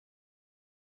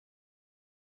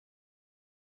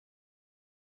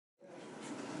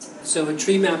So a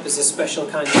tree map is a special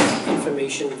kind of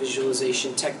information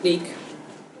visualization technique,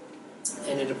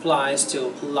 and it applies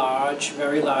to large,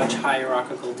 very large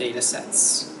hierarchical data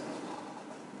sets.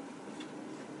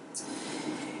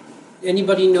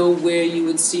 Anybody know where you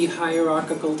would see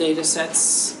hierarchical data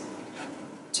sets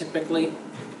typically?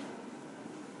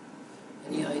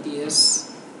 Any ideas?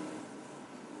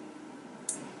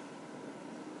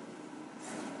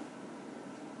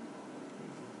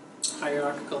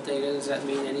 Hierarchical data, does that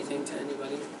mean anything to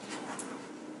anybody?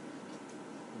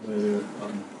 Where there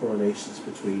are correlations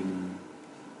between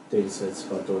data sets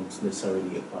but don't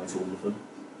necessarily apply to all of them.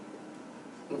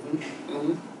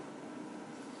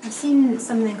 I've seen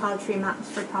something called Treemaps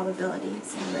for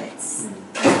probabilities, where it's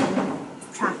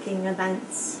tracking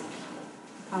events,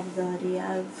 probability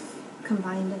of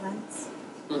combined events.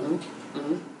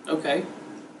 Okay.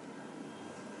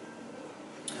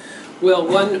 Well,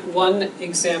 one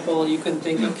example you can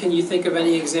think of, can you think of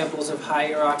any examples of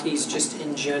hierarchies just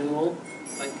in general?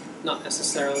 Like, not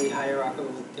necessarily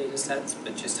hierarchical data sets,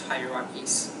 but just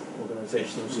hierarchies.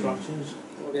 Organizational structures.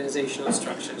 Organizational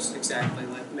structures, exactly,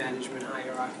 like management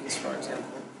hierarchies, for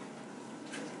example.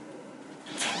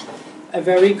 A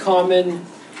very common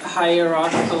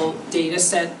hierarchical data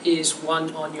set is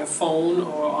one on your phone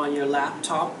or on your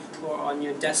laptop or on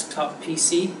your desktop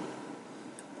PC.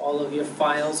 All of your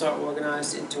files are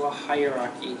organized into a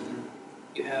hierarchy.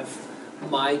 You have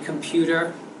My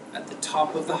Computer at the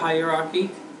top of the hierarchy,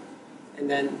 and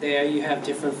then there you have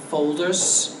different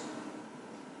folders,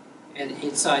 and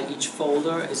inside each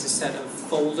folder is a set of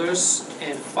folders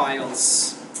and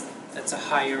files. That's a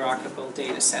hierarchical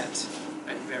data set,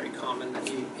 right? Very common that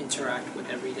you interact with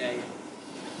every day.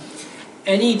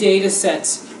 Any data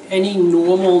set, any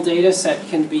normal data set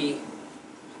can be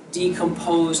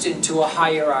decomposed into a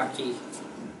hierarchy.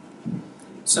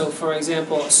 So for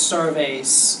example,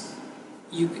 surveys,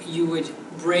 you would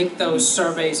break those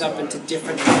surveys up into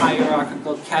different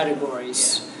hierarchical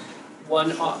categories.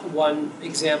 One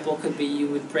example could be you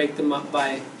would break them up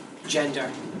by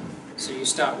gender. So you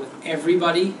start with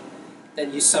everybody,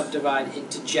 then you subdivide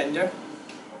into gender,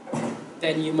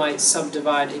 then you might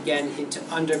subdivide again into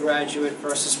undergraduate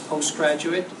versus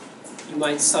postgraduate. You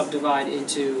might subdivide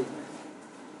into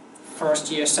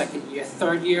first year, second year,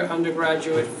 third year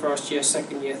undergraduate, first year,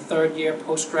 second year, third year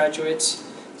postgraduates.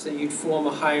 So you'd form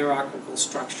a hierarchical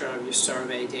structure of your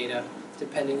survey data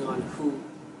depending on who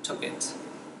took it,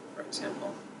 for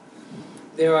example.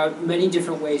 There are many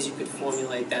different ways you could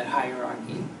formulate that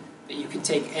hierarchy. That you could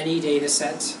take any data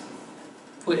set,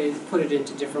 put it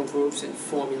into different groups and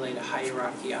formulate a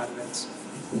hierarchy out of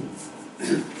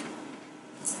it.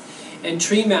 And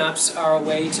tree maps are a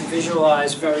way to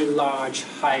visualize very large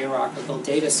hierarchical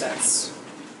data sets.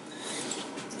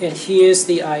 And here's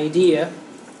the idea.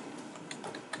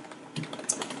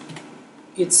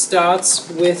 It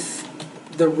starts with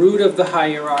the root of the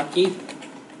hierarchy.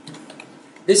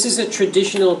 This is a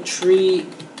traditional tree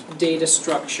data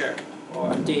structure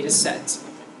or data set,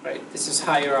 right? This is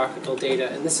hierarchical data,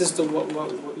 and this is what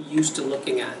we're used to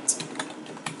looking at.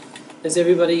 Has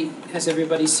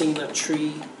everybody seen a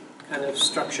tree kind of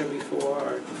structure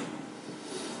before?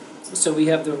 So we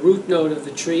have the root node of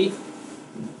the tree,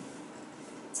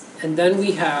 and then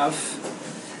we have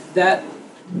that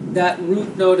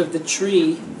root node of the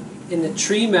tree in the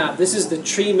tree map. This is the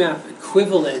tree map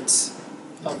equivalent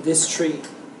of this tree,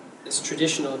 this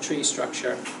traditional tree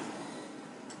structure.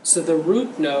 So the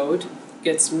root node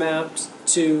gets mapped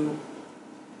to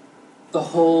the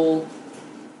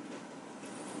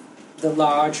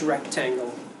large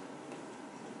rectangle.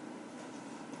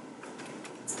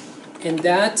 And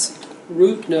that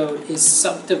root node is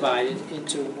subdivided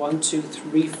into 1, 2,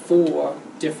 3, 4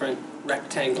 different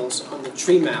rectangles on the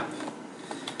tree map.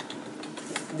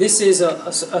 This is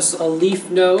a leaf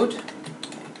node.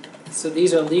 So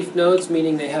these are leaf nodes,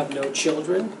 meaning they have no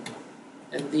children.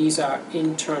 And these are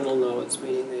internal nodes,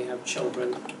 meaning they have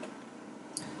children.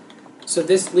 So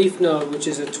this leaf node, which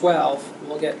is a 12,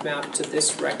 will get mapped to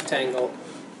this rectangle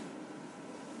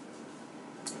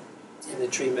in the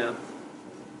tree map.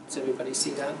 Does everybody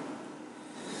see that?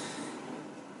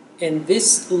 And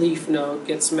this leaf node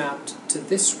gets mapped to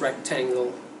this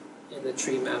rectangle in the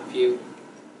tree map view.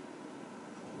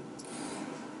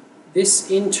 This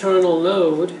internal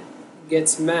node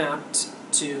gets mapped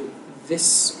to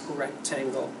this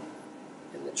rectangle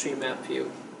in the tree map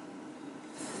view.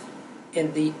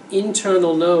 And the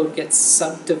internal node gets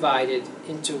subdivided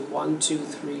into 1, 2,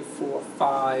 3, 4,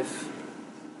 5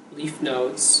 leaf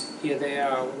nodes. Here they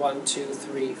are, 1, 2,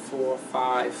 3, 4,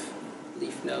 5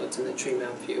 leaf nodes in the tree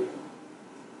map view.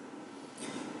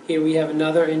 Here we have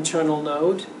another internal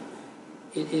node,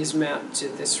 it is mapped to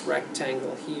this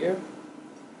rectangle here.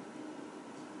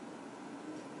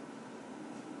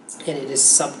 And it is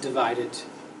subdivided.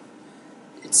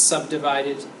 It's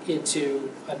subdivided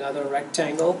into another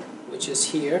rectangle, which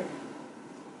is here.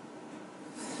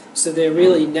 So they're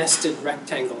really nested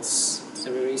rectangles. Does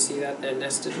everybody see that? They're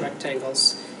nested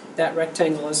rectangles. That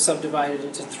rectangle is subdivided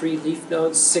into 3 leaf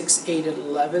nodes, 6, 8, and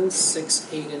 11,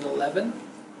 6, 8, and 11.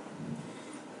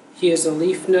 Here's a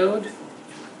leaf node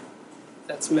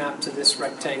that's mapped to this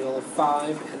rectangle of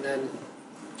 5, and then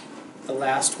the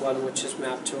last one, which is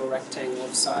mapped to a rectangle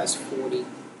of size 40.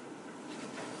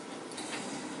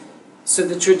 So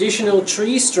the traditional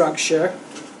tree structure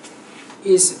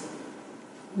is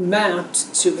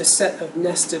mapped to a set of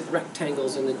nested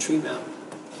rectangles in the tree map.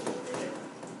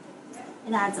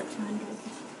 It adds up to 100.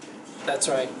 That's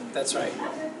right, that's right.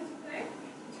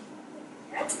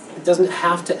 It doesn't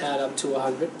have to add up to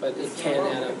 100, but it can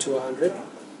add up to 100.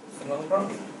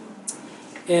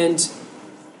 And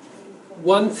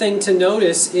one thing to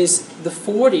notice is the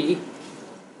 40,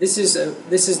 this is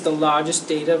the largest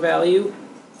data value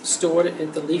stored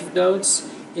in the leaf nodes.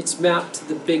 It's mapped to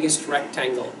the biggest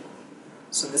rectangle.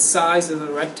 So the size of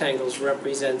the rectangles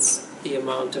represents the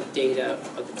amount of data,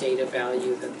 or the data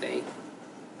value that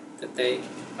they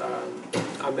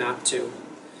are mapped to.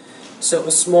 So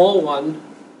a small one,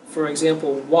 for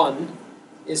example 1,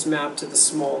 is mapped to the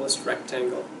smallest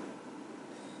rectangle.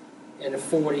 And a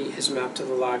 40 is mapped to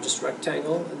the largest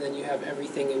rectangle, and then you have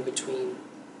everything in between.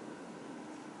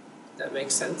 That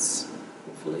makes sense,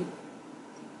 hopefully.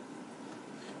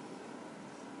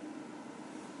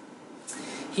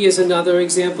 Here's another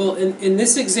example. In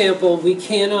this example, we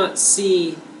cannot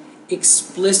see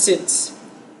explicit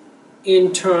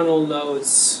internal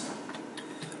nodes.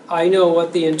 I know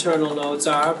what the internal nodes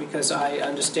are because I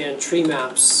understand tree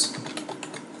maps.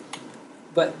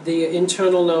 But the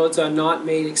internal nodes are not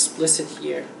made explicit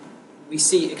here. We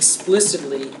see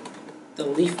explicitly the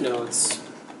leaf nodes.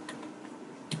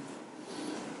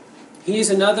 Here's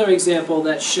another example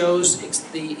that shows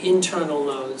the internal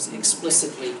nodes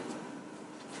explicitly.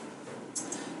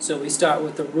 So we start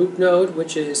with the root node,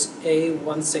 which is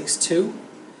A162,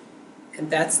 and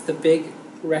that's the big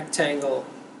rectangle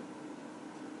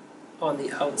on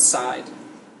the outside.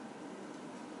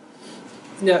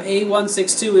 Now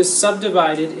A162 is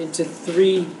subdivided into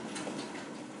three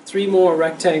more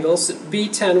rectangles.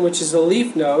 B10, which is a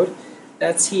leaf node,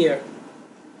 that's here.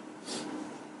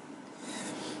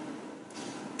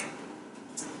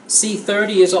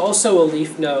 C30 is also a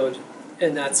leaf node,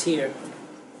 and that's here.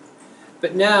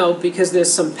 But now, because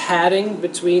there's some padding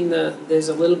between there's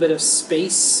a little bit of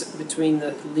space between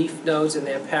the leaf nodes and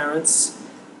their parents,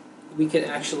 we can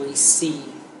actually see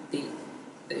the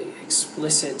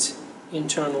explicit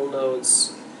internal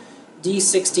nodes.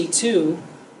 D62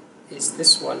 is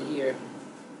this one here.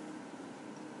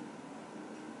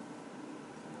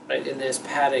 Right, and there's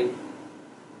padding.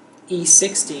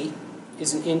 E60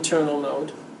 is an internal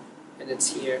node, and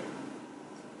it's here.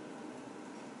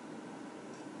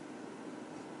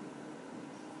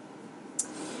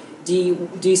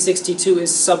 D62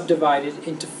 is subdivided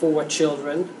into 4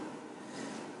 children.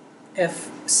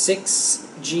 F6,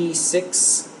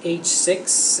 G6,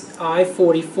 H6,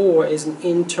 I44 is an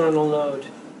internal node.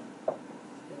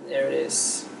 And there it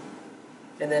is.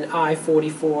 And then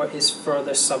I44 is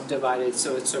further subdivided,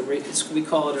 so we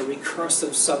call it a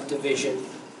recursive subdivision.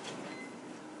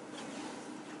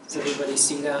 Does everybody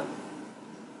see that?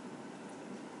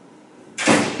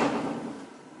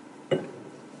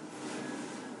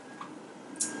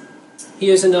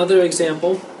 Here's another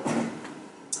example.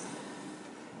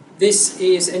 This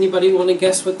is, anybody want to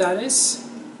guess what that is?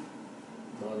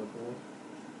 Motherboard.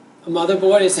 A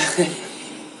motherboard is,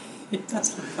 it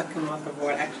does look like a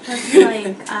motherboard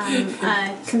actually. That's like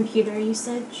a computer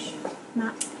usage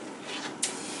map.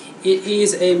 It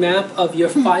is a map of your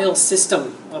file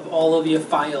system, of all of your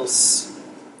files.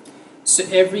 So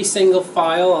every single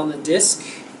file on the disk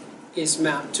is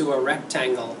mapped to a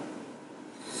rectangle.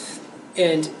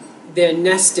 And they're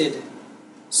nested,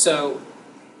 so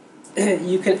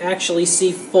you can actually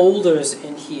see folders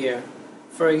in here.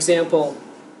 For example,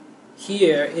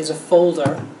 here is a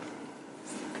folder,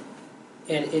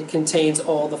 and it contains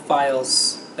all the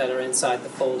files that are inside the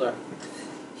folder.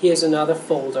 Here's another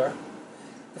folder.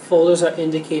 The folders are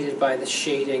indicated by the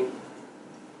shading.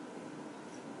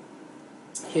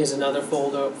 Here's another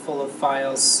folder full of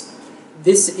files.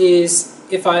 This is,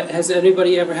 has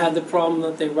anybody ever had the problem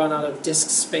that they run out of disk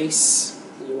space?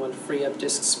 You want to free up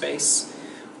disk space?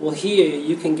 Well, here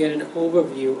you can get an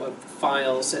overview of the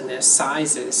files and their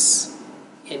sizes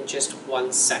in just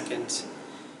 1 second.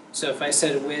 So if I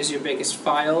said, where's your biggest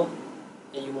file?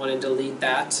 and you want to delete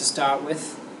that to start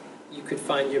with, you could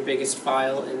find your biggest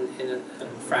file in a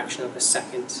fraction of a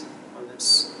second on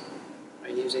this by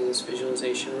using this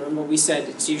visualization. Remember, we said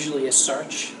it's usually a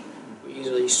search. We're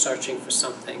usually searching for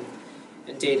something,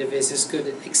 and DataViz is good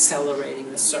at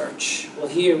accelerating the search. Well,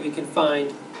 here we can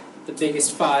find the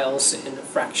biggest files in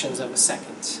fractions of a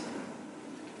second.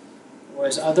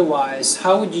 Whereas otherwise,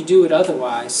 how would you do it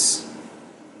otherwise?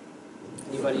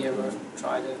 Anybody ever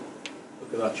try to?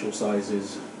 Look at actual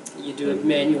sizes. You do it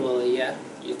manually, yeah.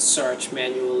 You'd search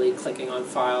manually, clicking on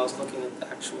files, looking at the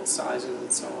actual sizes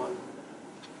and so on.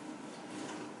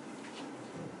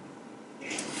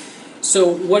 So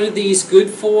what are these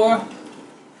good for?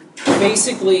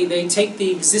 Basically, they take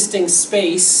the existing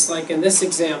space, like in this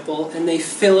example, and they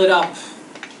fill it up.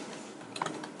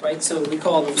 Right, so we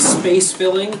call them space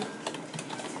filling.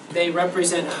 They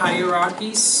represent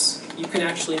hierarchies. You can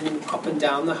actually move up and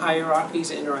down the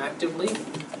hierarchies interactively.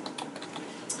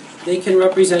 They can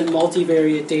represent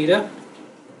multivariate data.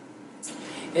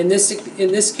 In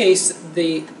this case,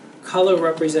 the color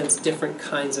represents different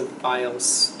kinds of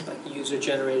files, like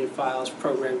user-generated files,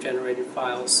 program-generated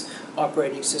files,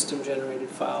 operating system-generated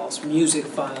files, music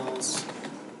files,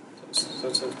 those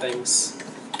sorts of things.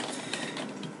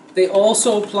 They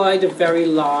also apply to very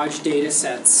large data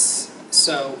sets.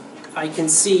 So I can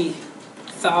see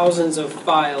thousands of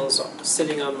files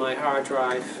sitting on my hard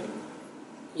drive,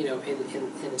 in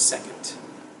a second.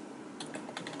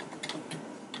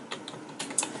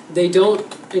 They don't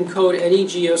encode any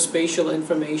geospatial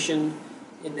information,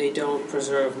 and they don't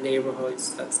preserve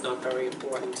neighborhoods. That's not very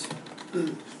important.